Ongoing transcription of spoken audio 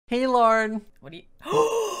Hey, Lauren. What do you...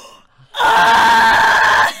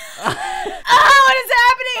 Ah! Oh, what is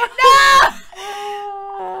happening? No!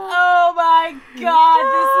 Oh my god,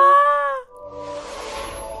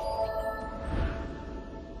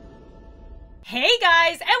 Hey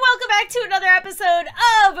guys, and welcome back to another episode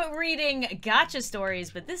of Reading Gacha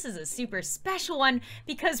Stories, but this is a super special one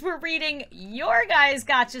because we're reading your guys'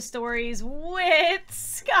 Gacha Stories with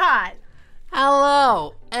Scott.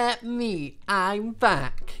 Hello, me. I'm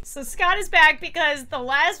back. So Scott is back because the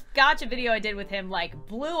last Gacha video I did with him, like,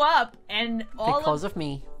 blew up and all Because of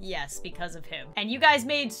me. Yes, because of him. And you guys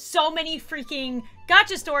made so many freaking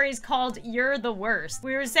Gacha stories called You're the Worst.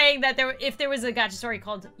 We were saying that if there was a Gacha story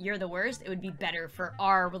called You're the Worst, it would be better for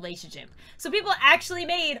our relationship. So people actually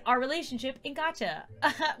made our relationship in Gacha,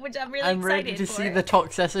 which I'm really excited for. I'm ready to see the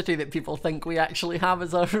toxicity that people think we actually have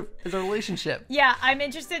as a relationship. Yeah, I'm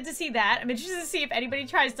interested to see that. I'm interested to see if anybody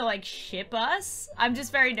tries to, like, ship us. I'm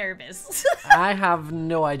just very nervous. I have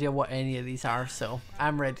no idea what any of these are, so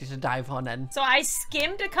I'm ready to dive on in. So I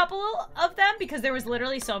skimmed a couple of them because there was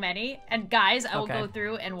literally so many. And guys, I will go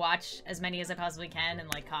through and watch as many as I possibly can and,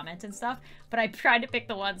 like, comment and stuff. But I tried to pick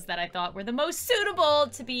the ones that I thought were the most suitable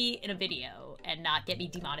to be in a video and not get me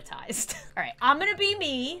demonetized. All right, I'm gonna be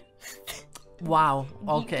me. Wow,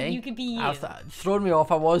 okay. You could be you. Thrown me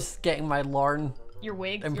off. I was getting my Lauren your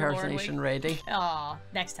wig impersonation ready. Oh,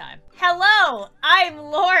 next time. Hello, I'm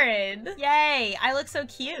Lauren. Yay, I look so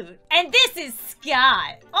cute. And this is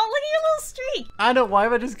Scott. Oh, look at your little streak. I don't know why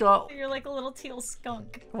I just got... You're like a little teal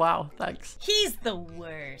skunk. Wow, thanks. He's the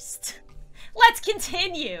worst. Let's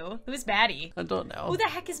continue. Who's Maddie? I don't know. Who the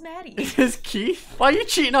heck is Maddie? Is Keith? Why are you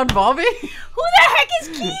cheating on Bobby? Who the heck is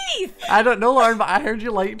Keith? I don't know, Lauren, but I heard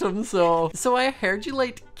you liked him, so I heard you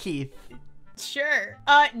liked Keith. Sure.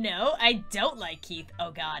 No, I don't like Keith.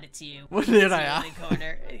 Oh god, it's you. What did I ask? In the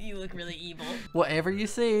corner. You look really evil. Whatever you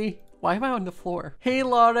say. Why am I on the floor? Hey,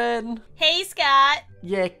 Lauren. Hey, Scott.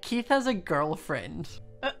 Yeah, Keith has a girlfriend.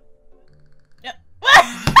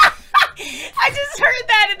 I just heard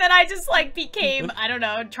that and then I just, like, became, I don't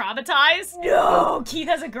know, traumatized. No, Keith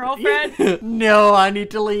has a girlfriend. No, I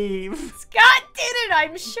need to leave. Scott did it,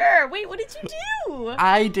 I'm sure. Wait, what did you do?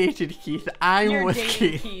 I dated Keith. You're with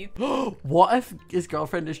dating Keith. What if his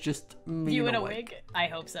girlfriend is just me you in a wig? I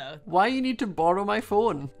hope so. Why you need to borrow my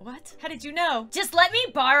phone? What? How did you know? Just let me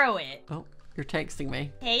borrow it. Oh. You're texting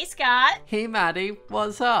me. Hey, Scott. Hey, Maddie.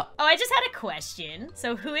 What's up? Oh, I just had a question.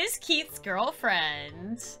 So who is Keith's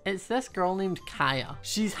girlfriend? It's this girl named Kaya.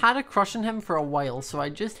 She's had a crush on him for a while, so I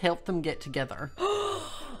just helped them get together.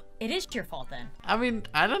 It is your fault then. I mean,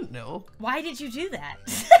 I don't know. Why did you do that?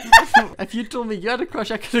 If you told me you had a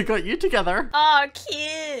crush, I could have got you together. Oh,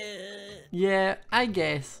 cute. Yeah, I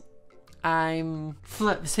guess. I'm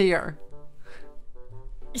Flips here.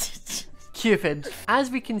 Cupid. As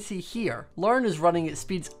we can see here, Lauren is running at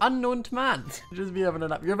speeds unknown to man. Just be having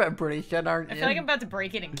You're about to break in, aren't you? I feel like I'm about to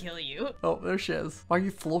break in and kill you. Oh, there she is. Why are you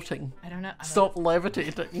floating? I don't know. Stop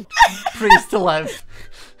levitating. Praise to live.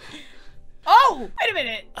 Oh, wait a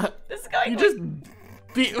minute. This is going. You just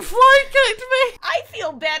fly kicked me. I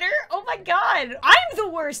feel better. Oh my god. I'm the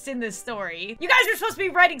worst in this story. You guys are supposed to be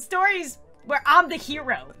writing stories where I'm the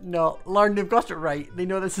hero. No, Lauren, they've got it right. They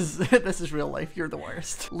know this is real life. You're the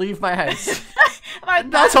worst. Leave my house.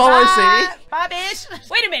 That's all I say. Bobbish.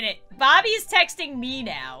 Wait a minute. Bobby's texting me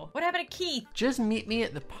now. What happened to Keith? Just meet me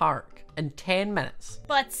at the park in 10 minutes.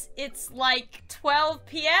 But it's like 12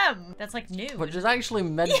 p.m. That's like noon. Which is actually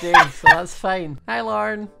midday, so that's fine. Hi,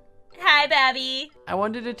 Lauren. Hi, Bobby. I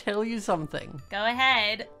wanted to tell you something. Go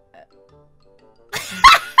ahead.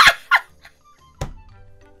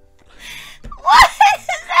 What is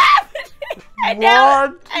happening? And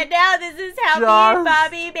now this is how me and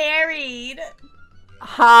Bobby married.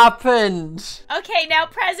 Happened. Okay, now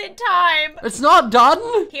present time. It's not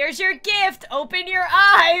done. Here's your gift. Open your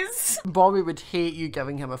eyes. Bobby would hate you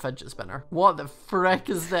giving him a fidget spinner. What the frick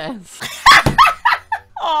is this?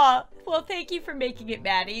 Aw, well, thank you for making it,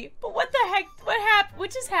 Maddie. But what the heck?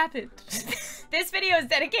 What just happened? This video is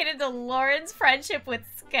dedicated to Lauren's friendship with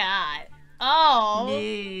Scott. Oh.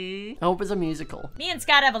 Yeah. I hope it's a musical. Me and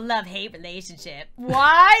Scott have a love-hate relationship.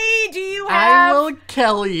 Why do you have... I will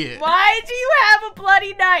kill you. Why do you have a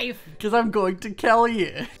bloody knife? Because I'm going to kill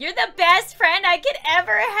you. You're the best friend I could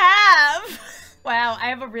ever have. Wow, I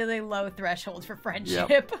have a really low threshold for friendship.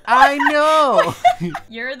 Yep. I know.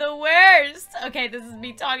 You're the worst. Okay, this is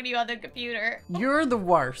me talking to you on the computer. You're the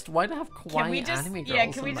worst. Why do I have kawaii anime girls? Yeah,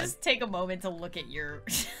 can we just take a moment to look at your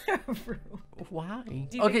room? Why?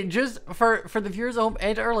 Okay, just for the viewers at home,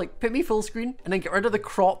 editor, like, put me full screen and then get rid of the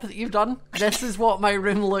crop that you've done. This is what my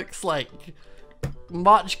room looks like.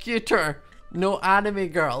 Much cuter. No anime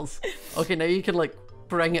girls. Okay, now you can like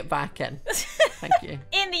bring it back in. Thank you.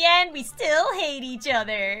 In the end, we still hate each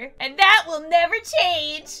other. And that will never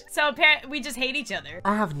change. So apparently, we just hate each other.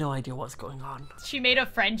 I have no idea what's going on. She made a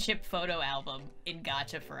friendship photo album in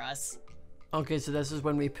Gacha for us. Okay, so this is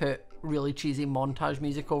when we put really cheesy montage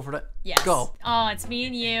music over it. Yes. Go. Oh, it's me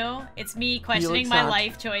and you. It's me questioning my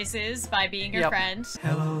life choices by being your friend.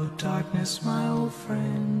 Hello, darkness, my old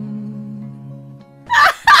friend.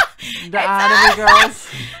 The anime girls.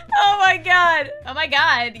 Oh my god. Oh my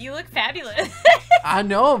god. You look fabulous. I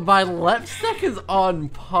know. My lipstick is on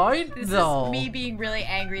point, though. This is me being really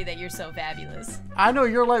angry that you're so fabulous. I know.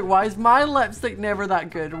 You're like, why is my lipstick never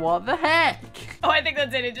that good? What the heck? Oh, I think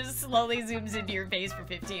that's it. It just slowly zooms into your face for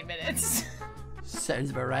 15 minutes.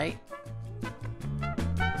 Sounds about right.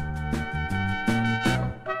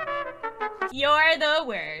 You're the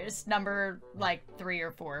worst. Number like 3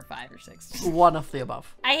 or 4 or 5 or 6. One of the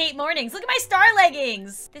above. I hate mornings. Look at my star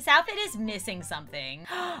leggings. This outfit is missing something.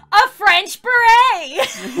 A French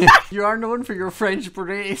beret. You are known for your French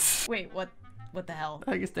berets. Wait, what the hell?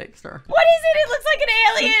 I think it's Dexter. What is it? It looks like an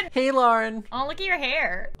alien. Hey, Lauren. Oh, look at your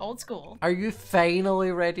hair. Old school. Are you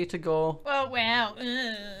finally ready to go? Oh, wow.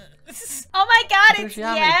 Oh my god, it's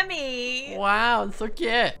Yummy. Wow, it's so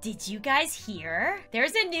cute. Did you guys hear?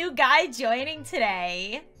 There's a new guy joining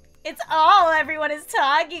today. It's all everyone is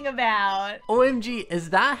talking about. OMG,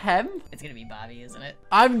 is that him? It's gonna be Bobby, isn't it?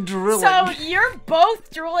 I'm drooling. So you're both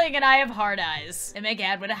drooling and I have hard eyes. Oh my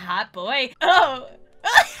god, what a hot boy. Oh.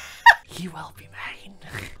 He will be mine.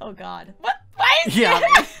 Oh god. What? Why is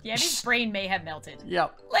Yammy's brain may have melted.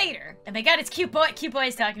 Yep. Later. Oh my god, it's cute boy. Cute boy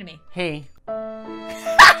is talking to me. Hey. That's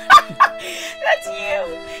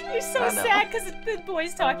you. You're so sad because the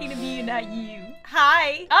boy's talking to me and not you.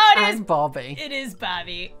 Hi. Oh, it is Bobby. It is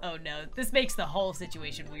Bobby. Oh no, this makes the whole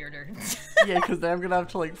situation weirder. Yeah, because then I'm gonna have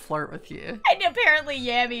to like flirt with you. And apparently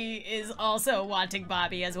Yammy is also wanting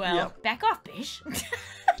Bobby as well. Yep. Back off, bish.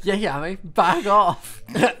 Yeah, Yammy, back off.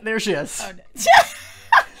 There she is. Oh no.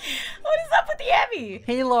 What is up with Yammy?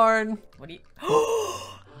 Hey, Lauren. What do you?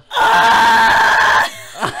 Oh,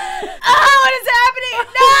 what is happening?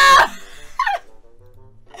 No!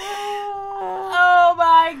 Oh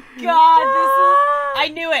my god, this is... I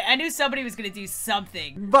knew it. I knew somebody was gonna do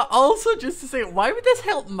something. But also, just to say, why would this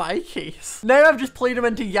help my case? Now I've just played him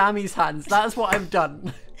into Yammy's hands. That's what I've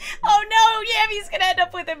done. Oh no, Yammy's gonna end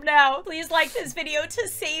up with him now. Please like this video to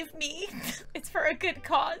save me. It's for a good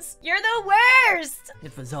cause. You're the worst!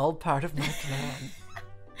 It was all part of my plan.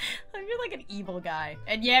 You're like an evil guy.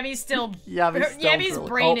 And Yammy's still... Yammy's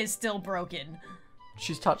brain is still broken.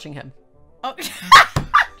 She's touching him. Oh.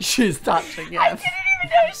 She's touching him. I didn't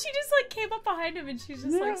even notice. She just like came up behind him and she's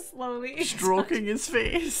just like slowly stroking his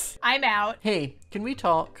face. I'm out. Hey, can we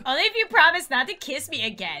talk? Only if you promise not to kiss me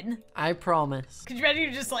again. I promise. Could you ready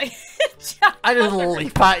to just like I just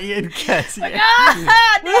leap at you and kiss you.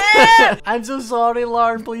 No! I'm so sorry,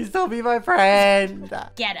 Lauren. Please don't be my friend.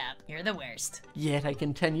 Get up. You're the worst. Yet I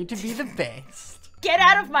continue to be the best. Get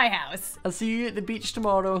out of my house. I'll see you at the beach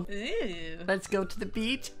tomorrow. Ooh. Let's go to the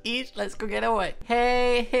beach, eat, let's go get away.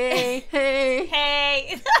 Hey, hey, hey.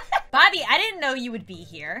 Hey. Bobby, I didn't know you would be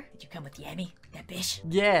here. Did you come with Yammy, that bitch?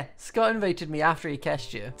 Yeah, Scott invited me after he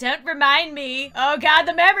kissed you. Don't remind me. Oh god,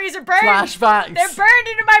 the memories are burned. Flashbacks. They're burned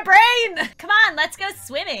into my brain. Come on, let's go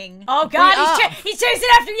swimming. Oh god, he's chasing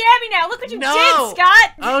after Yammy now. Look what you did,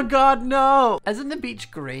 Scott. Oh god, no. Isn't the beach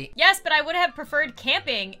great? Yes, but I would have preferred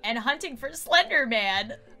camping and hunting for Slender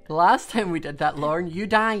Man. The last time we did that, Lauren, you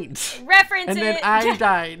died. Reference and then I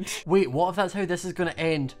died. Wait, what if that's how this is gonna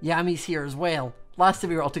end? Yammy's here as well. Last time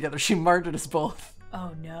we were all together, she murdered us both.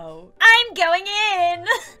 Oh no. I'm going in!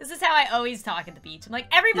 This is how I always talk at the beach. I'm like,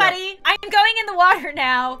 everybody, I'm going in the water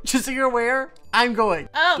now. Just so you're aware, I'm going.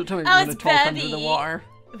 Oh, don't tell me we're gonna talk under the water.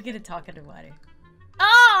 We're gonna talk underwater.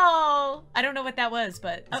 Oh! I don't know what that was,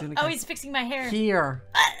 but... Oh, he's fixing my hair. Here.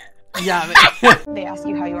 Yeah. They ask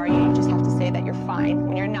you how you are, you just have to say that you're fine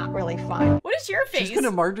when you're not really fine. What is your face? She's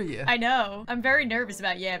gonna murder you. I know. I'm very nervous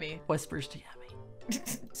about Yammy. Whispers to Yammy.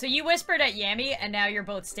 So you whispered at Yammy, and now you're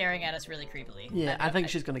both staring at us really creepily. Yeah, I think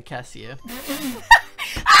she's gonna kiss you. What is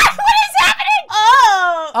happening?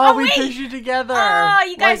 Oh, we pushed you together. Oh,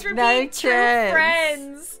 you guys like were being true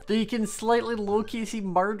friends. So you can slightly low-key see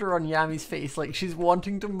murder on Yammy's face, like she's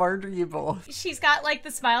wanting to murder you both. She's got like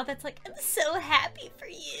the smile that's like, I'm so happy for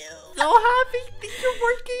you. So happy that you're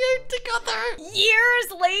working out together.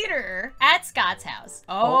 Years later, at Scott's house.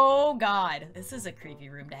 Oh god. This is a creepy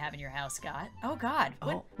room to have in your house, Scott. Oh god.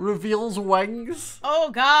 What? Oh, reveals wings. Oh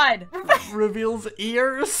god. Reveals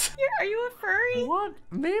ears. Are you a furry? What?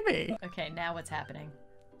 Maybe. Okay, now what's happening?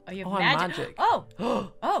 Oh, you have Oh, I'm magic. magic.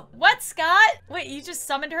 Oh. Oh. What, Scott? Wait, you just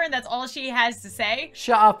summoned her and that's all she has to say?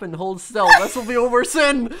 Shut up and hold still. This will be over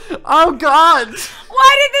soon. Oh, God.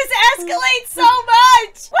 Why did this escalate so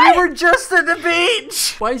much? We were just at the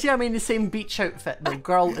beach. Why is Yami in the same beach outfit? The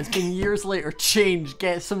girl, it's been years later, changed,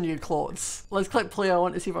 get some new clothes. Let's click play. I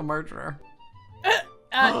want to see if I murder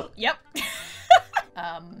her. Yep.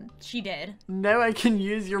 She did. Now I can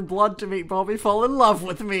use your blood to make Bobby fall in love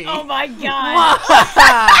with me. Oh my god.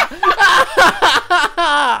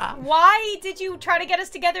 Why did you try to get us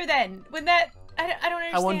together then? When that, I don't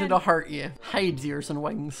understand. I wanted to hurt you. Hide ears and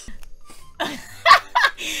wings.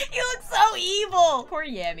 You look so evil. Poor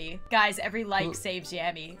Yami. Guys, every like saves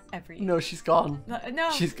Yami. No, she's gone.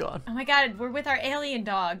 No. She's gone. Oh my god, we're with our alien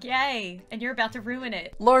dog. Yay. And you're about to ruin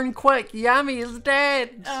it. Lauren, quick. Yami is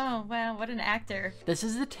dead. Oh, wow. What an actor. This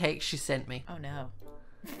is the text she sent me. Oh no.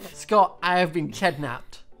 Scott, I have been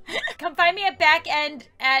kidnapped. Come find me at back end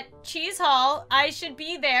at Cheese Hall. I should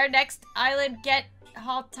be there. Next island, get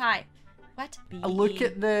Hall Thai. What? A look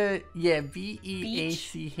at the,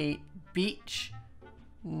 B-E-A-C-H, beach.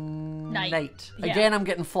 Night. Yeah. Again, I'm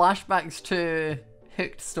getting flashbacks to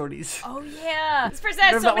Hooked stories. Oh yeah. This person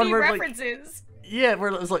has so many references. Yeah,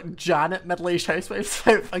 where it was like Janet, middle-aged housewife,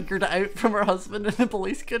 figured it out from her husband and the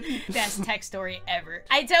police couldn't. Best tech story ever.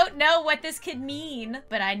 I don't know what this could mean,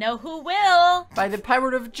 but I know who will. By the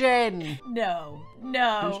power of Jen. No.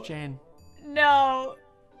 No. Who's Jen? No.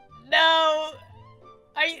 No.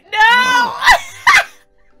 No!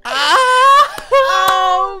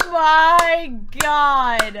 Oh my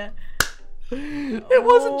god. It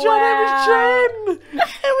wasn't Jen, it was Jen!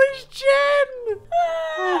 It was Jen!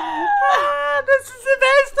 This is the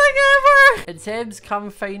best thing ever! It says, come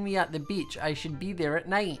find me at the beach. I should be there at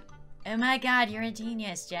night. Oh my god, you're a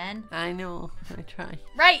genius, Jen. I know, I try.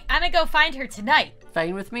 Right, I'm gonna go find her tonight.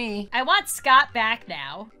 Fine with me. I want Scott back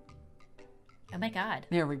now. Oh my god.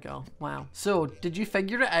 There we go. Wow. So, did you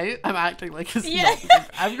figure it out? I'm acting like it's Yeah. not.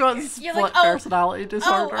 I've got split personality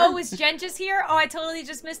disorder. Oh, is Jen just here? Oh, I totally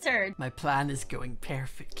just missed her. My plan is going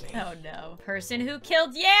perfectly. Oh no. Person who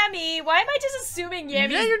killed Yami. Why am I just assuming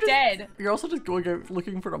Yami's dead? You're also just going out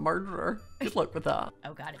looking for a murderer. Good luck with that.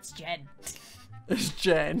 Oh god, it's Jen. It's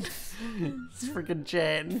Jen. It's freaking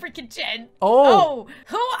Jen. Freaking Jen. Oh. Oh,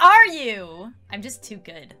 who are you? I'm just too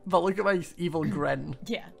good. But look at my evil grin.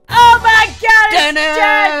 Yeah. Oh my god, it's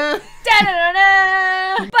Jen!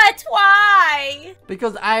 Da-da-da-da! But why?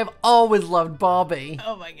 Because I've always loved Bobby.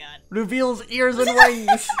 Oh my god. Reveals ears and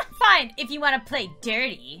wings. Fine, if you want to play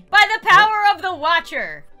dirty. By the power of the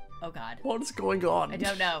Watcher. Oh god. What's going on? I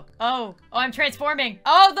don't know. Oh, I'm transforming.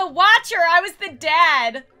 Oh, the Watcher. I was the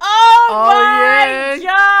dad. Oh my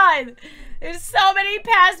god. There's so many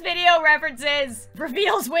past video references.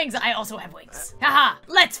 Reveals wings. I also have wings. Haha.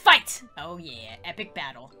 Let's fight. Oh yeah. Epic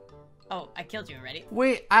battle. Oh, I killed you already.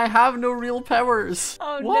 Wait, I have no real powers.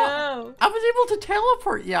 Oh what? no. I was able to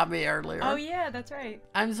teleport Yami earlier. Oh yeah, that's right.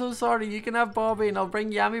 I'm so sorry. You can have Bobby and I'll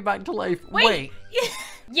bring Yami back to life. Wait.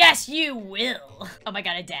 Yes, you will. Oh my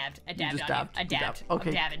god, I dabbed. I dabbed on you. I dabbed.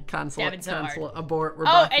 Okay, I'm dabbing. cancel dabbing it. so Cancel hard. it. Abort. We're oh,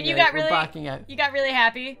 backing and you out. got We're really, backing out. you got really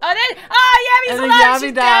happy. Oh, then, oh, Yami's And alive. then Yami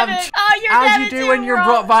She's dabbed. dabbing. Oh, you're As dabbing you do too, when you're bro.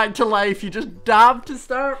 brought back to life, you just dab to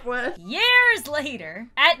start with. Years later,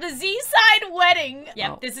 at the Z-Side wedding.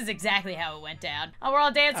 Yep, this is exactly how it went down. Oh, we're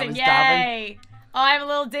all dancing. Yay. Dabbing. Oh, I'm a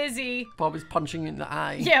little dizzy. Bobby's punching you in the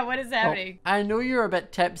eye. Yeah, what is happening? Oh, I know you're a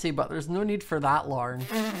bit tipsy, but there's no need for that, Lauren.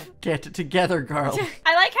 Get it together, girl.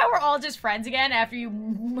 I like how we're all just friends again after you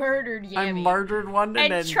murdered Yami. I murdered one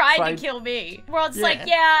and then tried to kill me. We're all just like,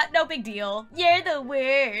 yeah, no big deal. You're the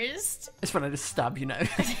worst. It's when I just stab you now.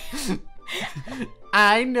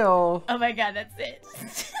 I know. Oh my god, that's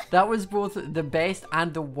it. That was both the best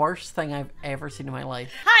and the worst thing I've ever seen in my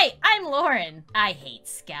life. Hi, I'm Lauren. I hate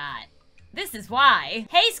Scott. This is why.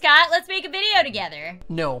 Hey Scott, let's make a video together.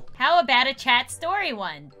 No. How about a chat story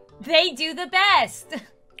one? They do the best.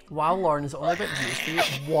 Wow, Lauren is only a bit used to you.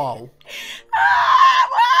 Wow.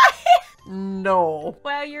 Why? No.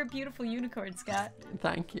 Wow, you're a beautiful unicorn, Scott.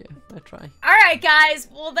 Thank you. I try. Alright guys,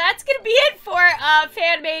 well that's gonna be it for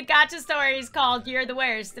fan-made gotcha stories called You're the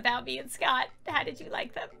Worst about me and Scott. How did you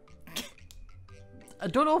like them? I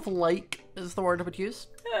don't know if like is the word I would use.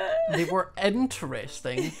 They were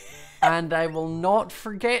interesting. And I will not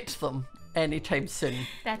forget them anytime soon.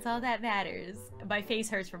 That's all that matters. My face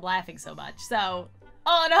hurts from laughing so much. So,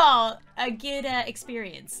 all in all, a good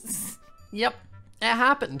experience. Yep, it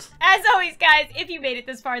happened. As always, guys, if you made it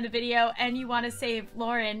this far in the video and you want to save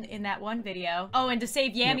Lauren in that one video. Oh, and to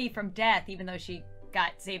save Yami from death, even though she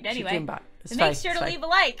got saved anyway. She came back. So make sure to leave a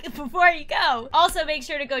like before you go. Also, make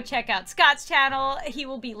sure to go check out Scott's channel. He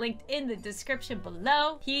will be linked in the description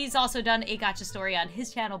below. He's also done a Gacha story on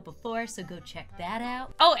his channel before, so go check that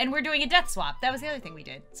out. Oh, and we're doing a death swap. That was the other thing we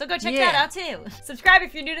did. So go check that out too. Subscribe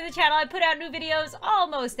if you're new to the channel. I put out new videos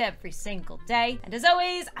almost every single day. And as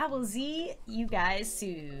always, I will see you guys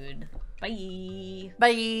soon. Bye.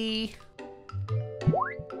 Bye.